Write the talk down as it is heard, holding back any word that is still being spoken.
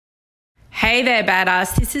Hey there,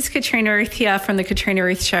 badass. This is Katrina Ruth here from The Katrina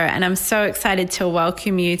Ruth Show, and I'm so excited to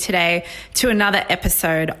welcome you today to another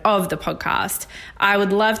episode of the podcast. I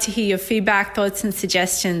would love to hear your feedback, thoughts, and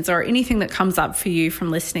suggestions, or anything that comes up for you from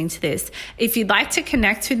listening to this. If you'd like to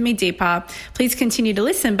connect with me deeper, please continue to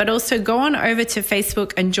listen, but also go on over to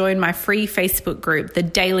Facebook and join my free Facebook group, The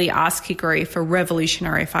Daily Ask Hickory for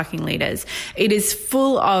Revolutionary Fucking Leaders. It is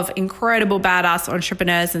full of incredible badass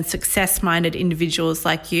entrepreneurs and success-minded individuals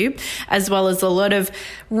like you, as well as a lot of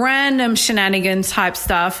random shenanigan type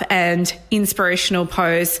stuff and inspirational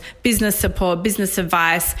posts, business support, business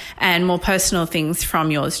advice, and more personal things from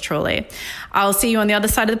yours truly. I'll see you on the other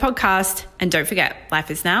side of the podcast. And don't forget, life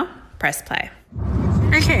is now. Press play.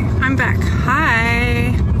 Okay, I'm back. Hi.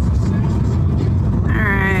 All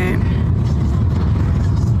right.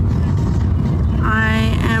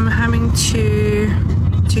 I am having to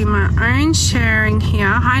do my own sharing here.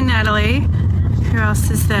 Hi, Natalie. Who else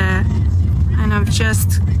is there? And I'm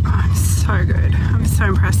so good. I'm so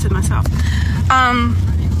impressed with myself.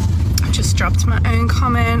 I just dropped my own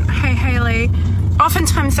comment. Hey, Haley.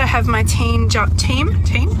 Oftentimes I have my team. I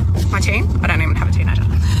don't even have a teenager.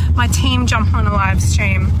 My team jump on a live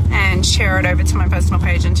stream and share it over to my personal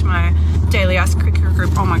page and to my Daily Ask Hickory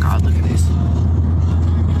group. Oh my God, look at this.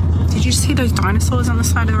 Did you see those dinosaurs on the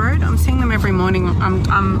side of the road? I'm seeing them every morning.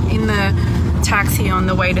 I'm in the taxi on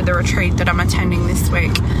the way to the retreat that I'm attending this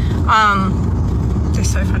week. They're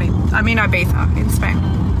so funny. I'm in Ibiza in Spain.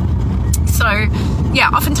 So yeah,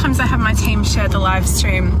 oftentimes I have my team share the live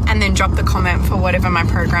stream and then drop the comment for whatever my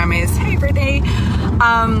program is. Hey, Brittany.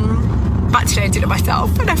 But today I did it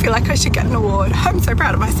myself and I feel like I should get an award. I'm so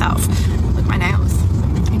proud of myself. Look, my nails.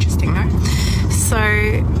 Interesting, no? So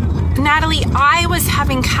Natalie, I was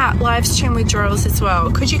having cat live stream withdrawals as well.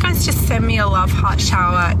 Could you guys just send me a love heart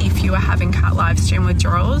shower if you are having cat live stream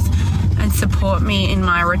withdrawals and support me in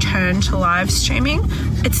my return to live streaming?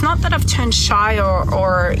 It's not that I've turned shy or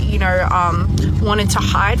wanted to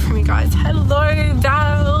hide from you guys. Hello,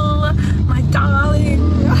 Val, my darling.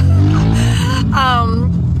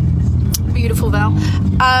 Beautiful Val.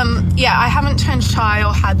 Yeah, I haven't turned shy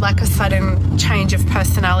or had like a sudden change of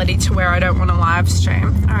personality to where I don't want to live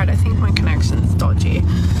stream. All right, I think my connection's dodgy.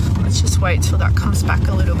 Let's just wait till that comes back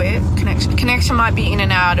a little bit. Connection might be in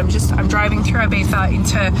and out. I'm driving through Ibiza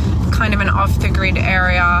into kind of an off-the-grid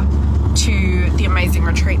area to the amazing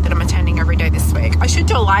retreat that I'm attending every day this week. I should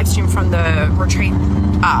do a live stream from the retreat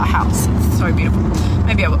house. It's so beautiful.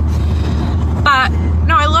 Maybe I will. But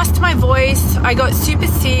no, I lost my voice. I got super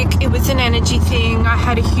sick. It was an energy thing. I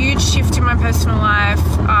had a huge shift in my personal life,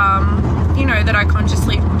 that I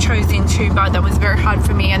consciously chose into, but that was very hard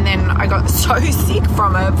for me. And then I got so sick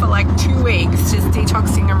from it for like 2 weeks, just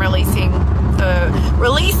detoxing and releasing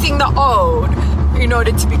the old in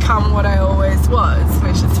order to become what I always was,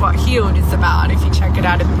 which is what healed is about, if you check it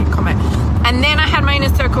out in the pinned comment. And then I had my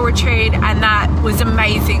inner circle retreat, and that was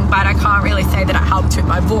amazing, but I can't really say that it helped with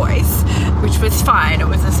my voice, which was fine. It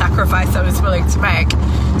was a sacrifice I was willing to make.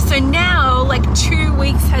 So now, like 2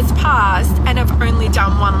 weeks has passed, and I've only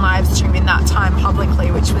done one live stream in that time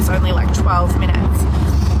publicly, which was only like 12 minutes.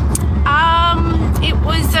 It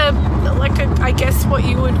was I guess what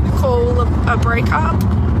you would call a breakup.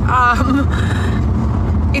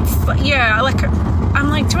 I'm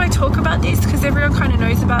like, do I talk about this? Because everyone kind of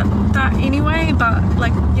knows about that anyway, but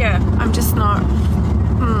I'm just not.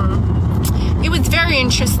 It was very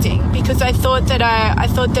interesting because I thought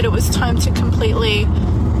that it was time to completely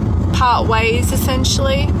part ways,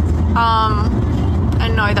 essentially.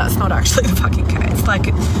 And no, that's not actually the fucking case.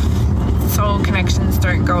 Like, soul connections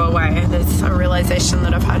don't go away. There's a realization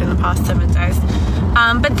that I've had in the past 7 days.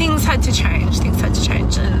 But things had to change,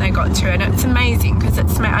 and they got to, and it's amazing because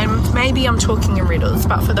maybe I'm talking in riddles,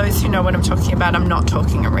 but for those who know what I'm talking about, I'm not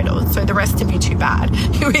talking in riddles. So the rest of you, too bad.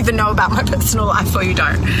 You either know about my personal life or you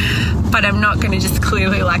don't. But I'm not going to just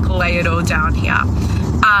clearly lay it all down here.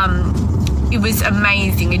 It was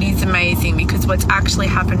amazing. It is amazing because what's actually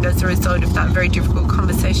happened as a result of that very difficult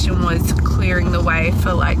conversation was clearing the way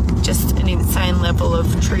for just an insane level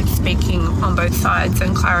of truth speaking on both sides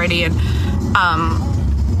and clarity and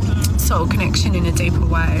soul connection in a deeper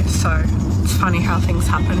way. So it's funny how things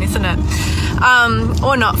happen, isn't it?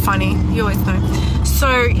 Or not funny, you always know. So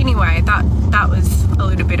anyway, that was a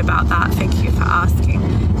little bit about that. Thank you for asking.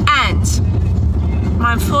 And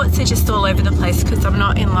my thoughts are just all over the place because I'm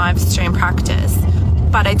not in live stream practice,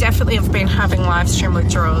 but I definitely have been having live stream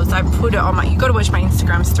withdrawals. I put it on you got to watch my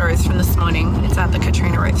Instagram stories from this morning. It's at The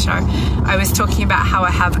Katrina Ruth Show. I was talking about how I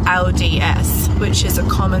have LDS, which is a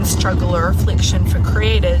common struggle or affliction for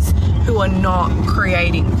creators who are not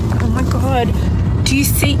creating. Oh my God. Do you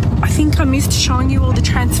see? I think I missed showing you all the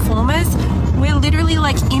transformers. We're literally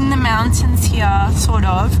like in the mountains here, sort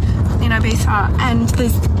of, in Ibiza, and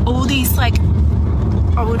there's all these like,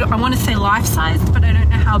 I want to say life-sized, but I don't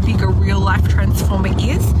know how big a real-life transformer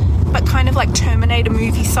is, but kind of like Terminator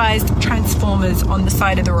movie-sized transformers on the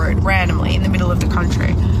side of the road, randomly in the middle of the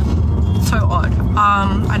country. So odd.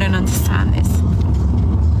 I don't understand this.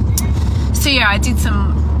 So yeah, I did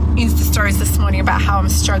some Insta stories this morning about how I'm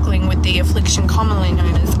struggling with the affliction commonly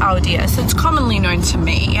known as LDS. It's commonly known to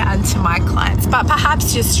me and to my clients, but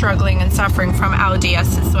perhaps you're struggling and suffering from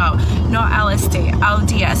LDS as well. Not LSD,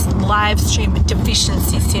 LDS, live stream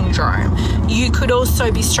deficiency syndrome. You could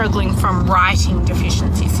also be struggling from writing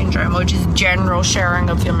deficiency syndrome, or just general sharing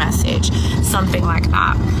of your message, something like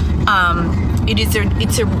that.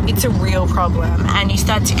 It's a real problem, and you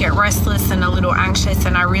start to get restless and a little anxious,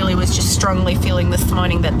 and I really was just strongly feeling this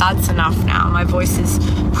morning that that's enough now. My voice is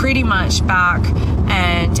pretty much back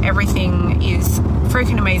and everything is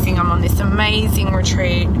freaking amazing. I'm on this amazing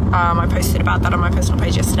retreat. I posted about that on my personal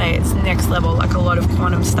page yesterday. It's next level, like a lot of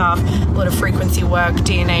quantum stuff, a lot of frequency work,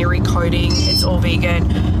 DNA recoding. It's all vegan.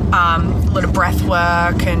 A lot of breath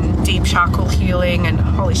work and deep chakra healing, and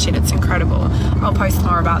holy shit, it's incredible. I'll post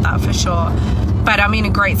more about that for sure. But I'm in a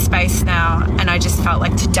great space now, and I just felt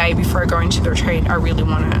like today, before I go into the retreat, I really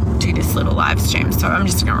want to do this little live stream. So I'm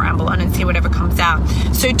just going to ramble on and see whatever comes out.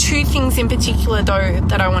 So 2 things in particular, though,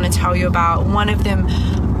 that I want to tell you about. One of them,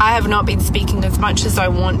 I have not been speaking as much as I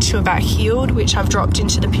want to about Healed, which I've dropped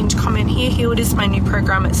into the pinned comment here. Healed is my new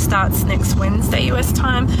program. It starts next Wednesday, US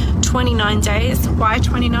time, 29 days. Why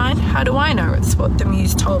 29? How do I know? It's what the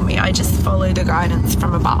muse told me. I just follow the guidance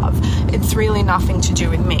from above. It's really nothing to do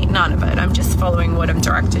with me, none of it. I'm just following what I'm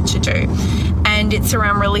directed to do. And it's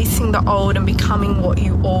around releasing the old and becoming what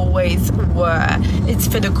you always were. It's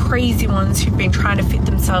for the crazy ones who've been trying to fit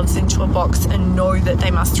themselves into a box and know that they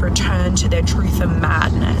must return to their truth and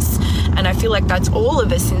madness. And I feel like that's all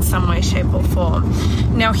of us in some way, shape or form.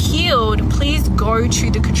 Now, Healed, please go to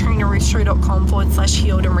the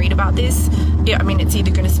KatrinaRusso.com/healed and read about this. Yeah, I mean, it's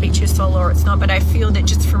either going to speak to your soul or it's not, but I feel that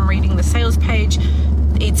just from reading the sales page,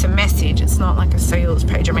 it's a message. It's not like a sales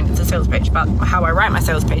page. I mean, it's a sales page, but how I write my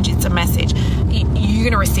sales page, it's a message. You're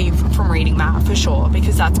going to receive from reading that for sure,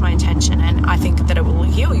 because that's my intention, and I think that it will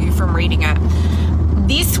heal you from reading it.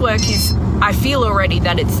 This work is, I feel already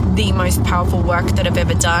that it's the most powerful work that I've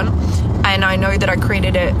ever done, and I know that I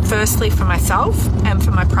created it firstly for myself and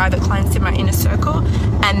for my private clients in my inner circle,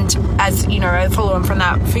 and as you know, I follow on from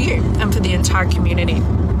that for you and for the entire community.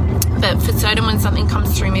 But for certain, when something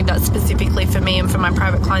comes through me that's specifically for me and for my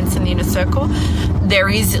private clients in the inner circle, there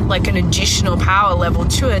is like an additional power level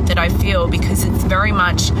to it that I feel, because it's very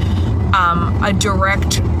much a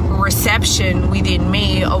direct reception within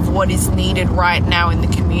me of what is needed right now in the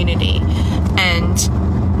community. And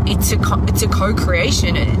it's a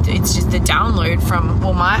co-creation. It's just a download from,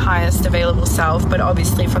 well, my highest available self, but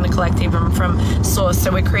obviously from the collective and from source.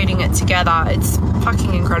 So we're creating it together. It's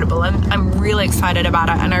fucking incredible. I'm really excited about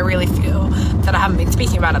it, and I really feel that I haven't been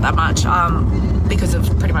speaking about it that much because of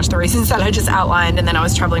pretty much the reasons that I just outlined. And then I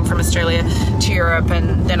was traveling from Australia to Europe,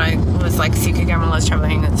 and then I was like sick again while I was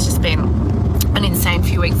traveling. It's just been an insane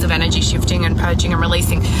few weeks of energy shifting and purging and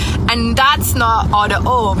releasing, and that's not odd at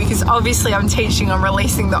all, because obviously I'm teaching on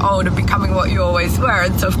releasing the old and becoming what you always were.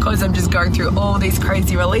 And so of course I'm just going through all these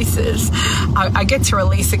crazy releases. I get to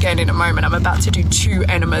release again in a moment. I'm about to do 2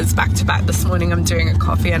 enemas back to back. This morning I'm doing a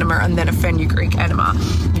coffee enema and then a fenugreek enema.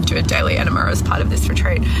 You do a daily enema as part of this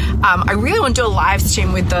retreat. I really want to do a live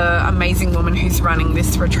stream with the amazing woman who's running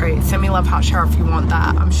this retreat. Send me love heart share if you want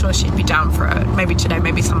that. I'm sure she'd be down for it. Maybe today,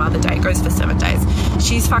 maybe some other day. It goes for 7 days.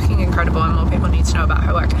 She's fucking incredible, and more people need to know about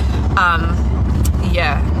her work.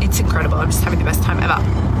 Yeah, it's incredible. I'm just having the best time ever.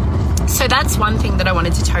 So that's one thing that I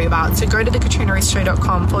wanted to tell you about. So go to the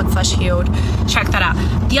KatrinaRusso.com/healed. Check that out.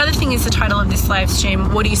 The other thing is the title of this live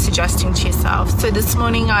stream. What are you suggesting to yourself? So this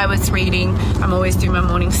morning I was reading, I'm always doing my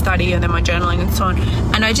morning study and then my journaling and so on.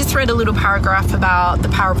 And I just read a little paragraph about the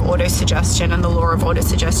power of auto-suggestion and the law of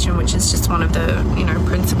auto-suggestion, which is just one of the,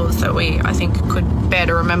 principles that we, I think, could bear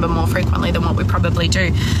to remember more frequently than what we probably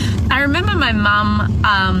do. I remember my mum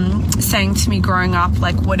saying to me growing up,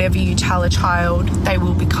 like, whatever you tell a child, they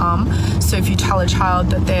will become. So if you tell a child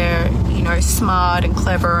that they're, smart and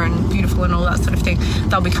clever and beautiful and all that sort of thing,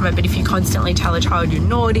 they'll become it. But if you constantly tell a child you're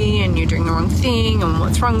naughty and you're doing the wrong thing and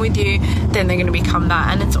what's wrong with you, then they're going to become that.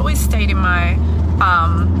 And it's always stayed in my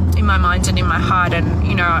mind and in my heart. And,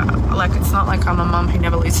 it's not like I'm a mum who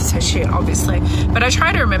never loses her shit, obviously. But I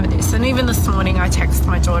try to remember this. And even this morning I text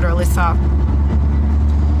my daughter, Alyssa,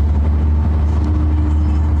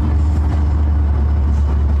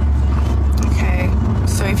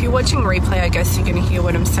 if you're watching replay, I guess you're going to hear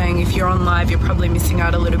what I'm saying. If you're on live, you're probably missing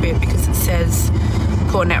out a little bit because it says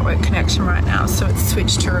poor network connection right now, so it's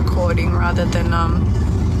switched to recording rather than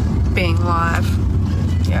being live.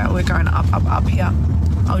 Yeah, we're going up here.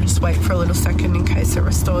 I'll just wait for a little second in case it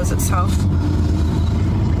restores itself.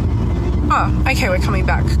 Oh, okay, we're coming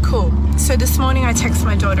back. Cool. So this morning I texted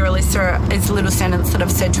my daughter Alyssa. It's a little sentence that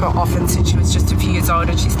I've said to her often since she was just a few years old,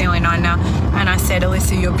 and she's nearly 9 now. And I said,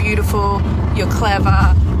 Alyssa, you're beautiful, you're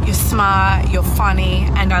clever, you're smart, you're funny,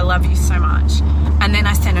 and I love you so much. And then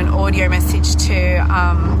I sent an audio message to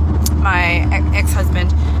my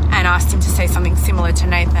ex-husband and asked him to say something similar to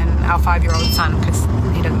Nathan, our 5-year-old son, because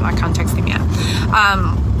I can't text him yet.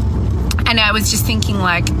 And I was just thinking,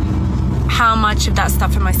 like, how much of that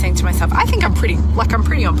stuff am I saying to myself? I think I'm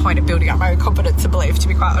pretty on point at building up my own confidence and belief, to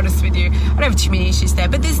be quite honest with you. I don't have too many issues there,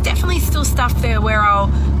 but there's definitely still stuff there where I'll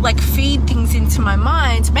like feed things into my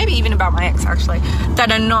mind, maybe even about my ex actually, that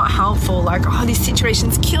are not helpful. Like, oh, this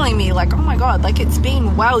situation's killing me. Like, oh my God, like it's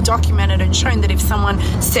been well documented and shown that if someone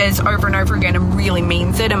says over and over again and really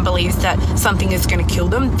means it and believes that something is going to kill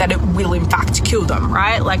them, that it will in fact kill them,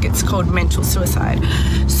 right? Like it's called mental suicide.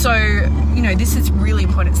 So, you know, this is really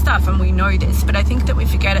important stuff and we know this, but I think that we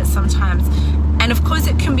forget it sometimes. And of course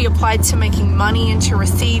it can be applied to making money and to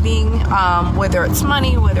receiving, whether it's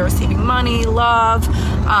money, whether receiving money, love,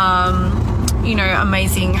 you know,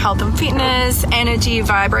 amazing health and fitness, energy,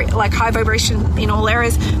 like high vibration in all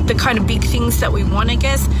areas, the kind of big things that we want, I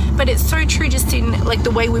guess. But it's so true just in like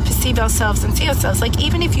the way we perceive ourselves and see ourselves. Like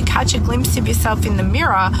even if you catch a glimpse of yourself in the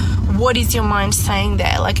mirror, what is your mind saying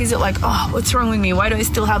there? Like, is it like, oh, what's wrong with me? Why do I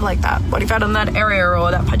still have like that body fat on that area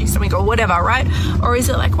or that pudgy stomach or whatever, right? Or is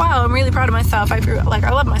it like, wow, I'm really proud of myself. I feel like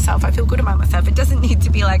I love myself. I feel good about myself. It doesn't need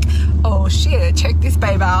to be like, oh shit, check this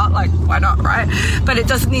babe out. Like, why not, right? But it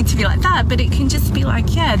doesn't need to be like that. But it can just be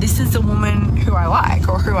like, yeah, this is a woman who I like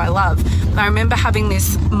or who I love. I remember having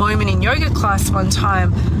this moment in yoga class one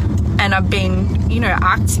time, and I've been, you know,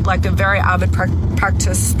 like a very avid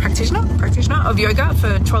practitioner of yoga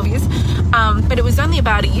for 12 years. But it was only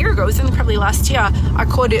about a year ago, it was only probably last year, I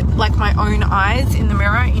caught it like my own eyes in the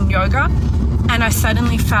mirror in yoga. And I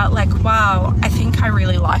suddenly felt like, wow, I think I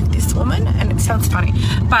really like this woman. And it sounds funny,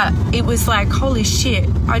 but it was like, holy shit,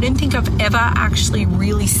 I don't think I've ever actually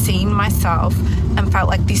really seen myself and felt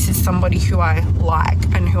like this is somebody who I like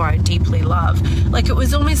and who I deeply love. Like it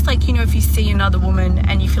was almost like, you know, if you see another woman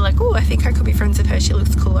and you feel like, oh, I think I could be friends with her, she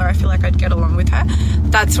looks cooler, I feel like I'd get along with her.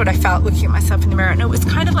 That's what I felt looking at myself in the mirror. And it was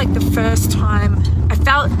kind of like the first time, I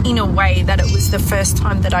felt in a way that it was the first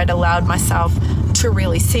time that I'd allowed myself to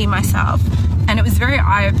really see myself. And it was very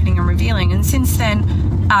eye-opening and revealing. And since then,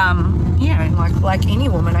 you know, like any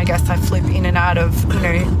woman, I guess I flip in and out of, you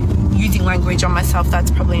know, using language on myself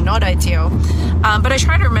that's probably not ideal. But I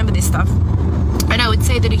try to remember this stuff. And I would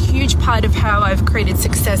say that a huge part of how I've created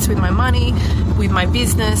success with my money, with my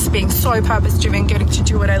business, being so purpose-driven, getting to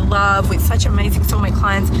do what I love with such amazing soulmate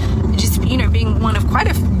clients, just, you know, being one of quite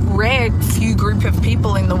a rare few group of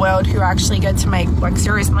people in the world who actually get to make like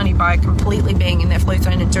serious money by completely being in their flow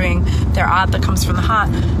zone and doing their art that comes from the heart,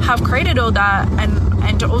 how I've created all that,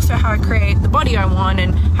 and also how I create the body I want,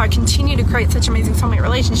 and how I continue to create such amazing soulmate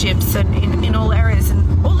relationships and in all areas,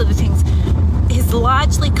 and all of the things has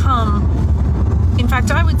largely come, in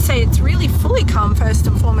fact, I would say it's really fully come first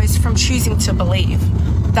and foremost from choosing to believe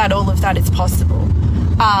that all of that is possible.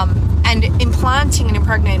 And implanting and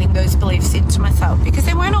impregnating those beliefs into myself, because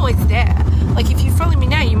they weren't always there. Like if you follow me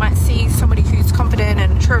now, you might see somebody who's confident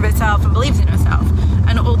and sure of herself and believes in herself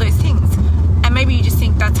and all those things. And maybe you just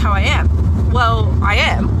think that's how I am. Well, I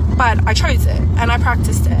am, but I chose it and I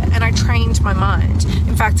practiced it and I trained my mind.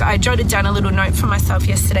 In fact, I jotted down a little note for myself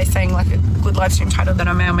yesterday saying, like, a good live stream title that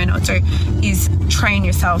I may or may not do is train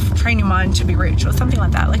your mind to be rich, or something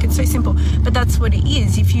like that. Like, it's so simple, but that's what it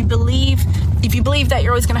is. If you believe that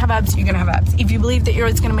you're always going to have abs, you're going to have abs. If you believe that you're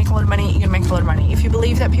always going to make a lot of money, you're going to make a lot of money. If you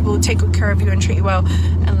believe that people will take good care of you and treat you well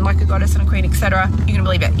and like a goddess and a queen, etc., you're going to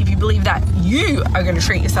believe it. If you believe that you are going to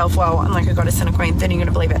treat yourself well and like a goddess and a queen, then you're going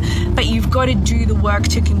to believe it. But you've got to do the work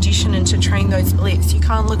to condition and to train those beliefs. You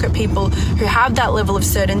can't look at people who have that level of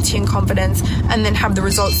certainty and confidence and then have the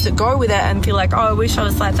results that go with it and feel like, oh, I wish I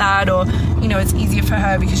was like that, or, you know, it's easier for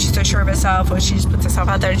her because she's so sure of herself, or she just puts herself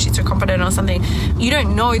out there and she's so confident or something. You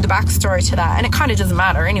don't know the backstory to that, and it kind of doesn't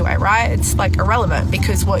matter anyway, right? It's like irrelevant,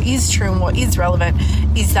 because what is true and what is relevant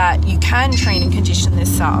is that you can train and condition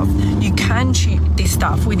this self. You can choose this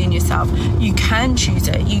stuff within yourself. You can choose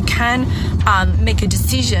it. You can make a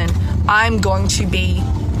decision. I'm going to be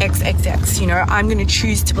XXX, you know, I'm going to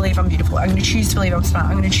choose to believe I'm beautiful. I'm going to choose to believe I'm smart.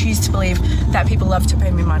 I'm going to choose to believe that people love to pay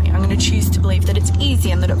me money. I'm going to choose to believe that it's easy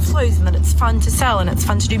and that it flows and that it's fun to sell and it's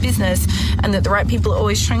fun to do business and that the right people are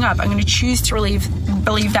always showing up. I'm going to choose to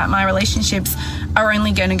believe that my relationships are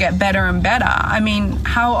only going to get better and better. I mean,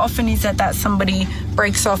 how often is it that somebody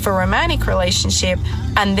breaks off a romantic relationship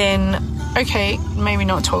and then, okay, maybe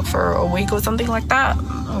not talk for a week or something like that,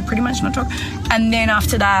 or pretty much not talk, and then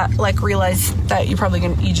after that, like, realize that you're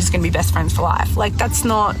just gonna be best friends for life? Like, that's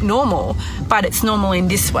not normal, but it's normal in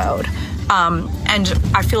this world. And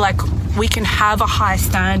I feel like we can have a high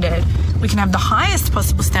standard. We can have the highest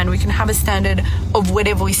possible standard. We can have a standard of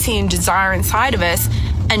whatever we see and desire inside of us,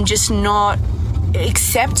 and just not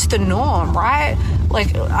accept the norm, right?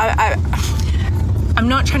 Like, I'm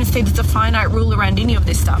not trying to say there's a finite rule around any of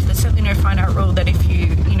this stuff. There's certainly no finite rule that if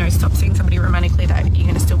you stop seeing somebody romantically that you're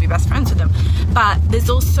going to still be best friends with them. But there's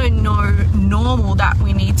also no normal that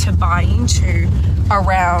we need to buy into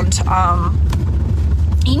around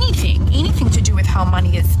anything to do with how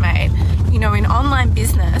money is made. You know, in online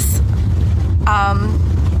business,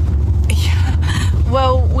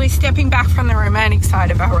 well, we're stepping back from the romantic side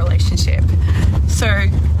of our relationship. So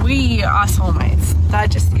we are soulmates. That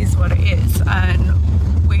just is what it is. And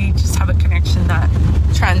we just have a connection that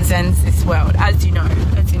transcends this world, as you know,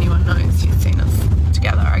 as anyone knows who's seen us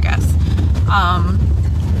together, I guess.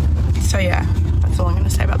 So yeah, that's all I'm going to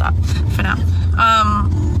say about that for now.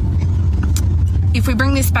 If we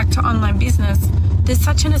bring this back to online business, there's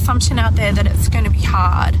such an assumption out there that it's going to be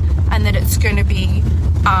hard and that it's going to be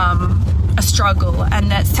a struggle and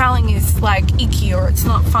that selling is like icky or it's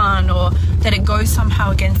not fun or that it goes somehow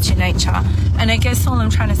against your nature. And I guess all I'm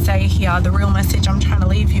trying to say here, the real message I'm trying to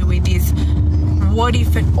leave you with is, what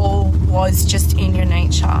if it all was just in your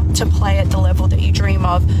nature to play at the level that you dream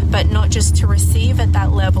of, but not just to receive at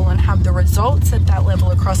that level and have the results at that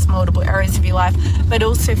level across multiple areas of your life, but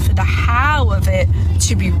also for the how of it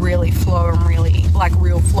to be really flow and really like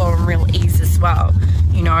real flow and real ease as well,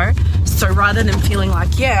 you know? So rather than feeling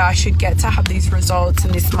like, yeah, I should get to have these results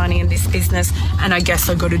and this money and this business, and I guess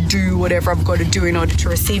I got to do whatever I've got to do in order to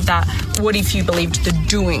receive that, what if you believed the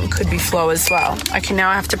doing could be flow as well? Okay, now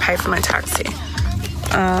I have to pay for my taxi.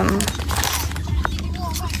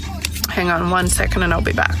 Hang on 1 second and I'll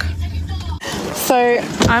be back. So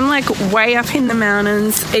I'm like way up in the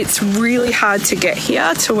mountains. It's really hard to get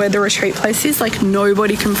here to where the retreat place is. Like,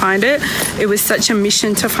 nobody can find it. It was such a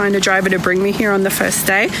mission to find a driver to bring me here on the first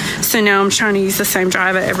day. So now I'm trying to use the same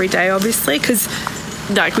driver every day, obviously, because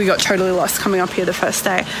like we got totally lost coming up here the first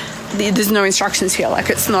day. There's no instructions here, like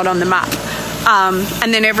it's not on the map.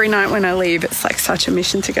 And then every night when I leave, it's like such a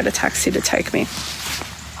mission to get a taxi to take me.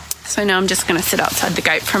 So now I'm just going to sit outside the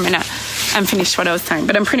gate for a minute and finish what I was saying.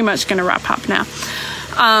 But I'm pretty much going to wrap up now.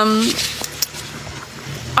 I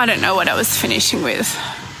don't know what I was finishing with.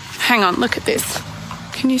 Hang on, look at this.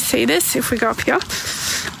 Can you see this if we go up here?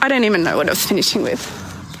 I don't even know what I was finishing with.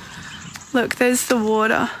 Look, there's the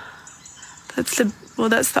water. That's the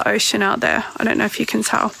ocean out there. I don't know if you can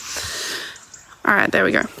tell. All right, there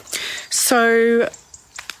we go. So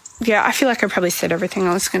yeah, I feel like I probably said everything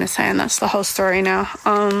I was going to say, and that's the whole story now,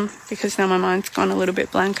 because now my mind's gone a little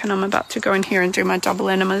bit blank and I'm about to go in here and do my double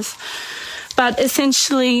enemas. But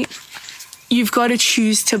essentially, you've got to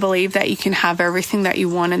choose to believe that you can have everything that you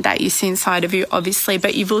want and that you see inside of you, obviously,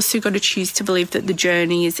 but you've also got to choose to believe that the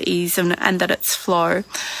journey is ease and that it's flow,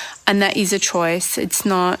 and that is a choice. It's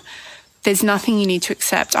not... There's nothing you need to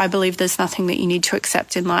accept. I believe there's nothing that you need to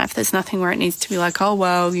accept in life. There's nothing where it needs to be like, oh,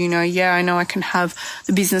 well, you know, yeah, I know I can have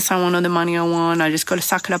the business I want or the money I want. I just got to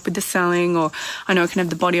suck it up with the selling. Or I know I can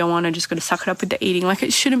have the body I want. I just got to suck it up with the eating. Like,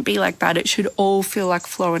 it shouldn't be like that. It should all feel like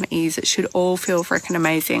flow and ease. It should all feel freaking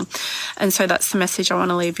amazing. And so that's the message I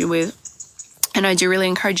want to leave you with. And I do really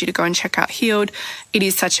encourage you to go and check out Healed. It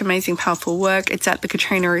is such amazing, powerful work. It's at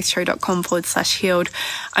thekatrinaruthshow.com/healed.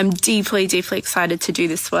 I'm deeply, deeply excited to do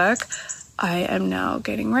this work. I am now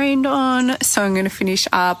getting rained on, so I'm going to finish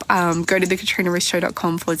up. Go to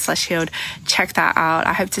thekatrinaruthshow.com/healed. Check that out.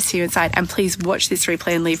 I hope to see you inside. And please watch this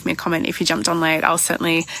replay and leave me a comment if you jumped on late. I'll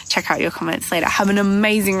certainly check out your comments later. Have an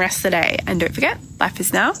amazing rest of the day. And don't forget, life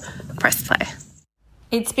is now. Press play.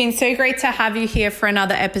 It's been so great to have you here for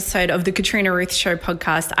another episode of the Katrina Ruth Show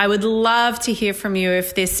podcast. I would love to hear from you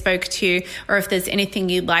if this spoke to you, or if there's anything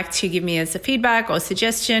you'd like to give me as a feedback or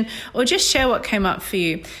suggestion, or just share what came up for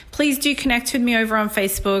you. Please do connect with me over on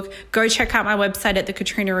Facebook. Go check out my website at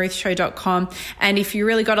thekatrinaruthshow.com. And if you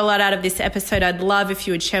really got a lot out of this episode, I'd love if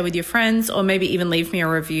you would share with your friends, or maybe even leave me a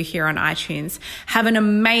review here on iTunes. Have an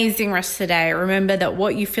amazing rest of the day. Remember that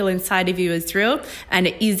what you feel inside of you is real, and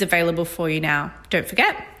it is available for you now. Don't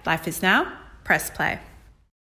forget, life is now. Press play.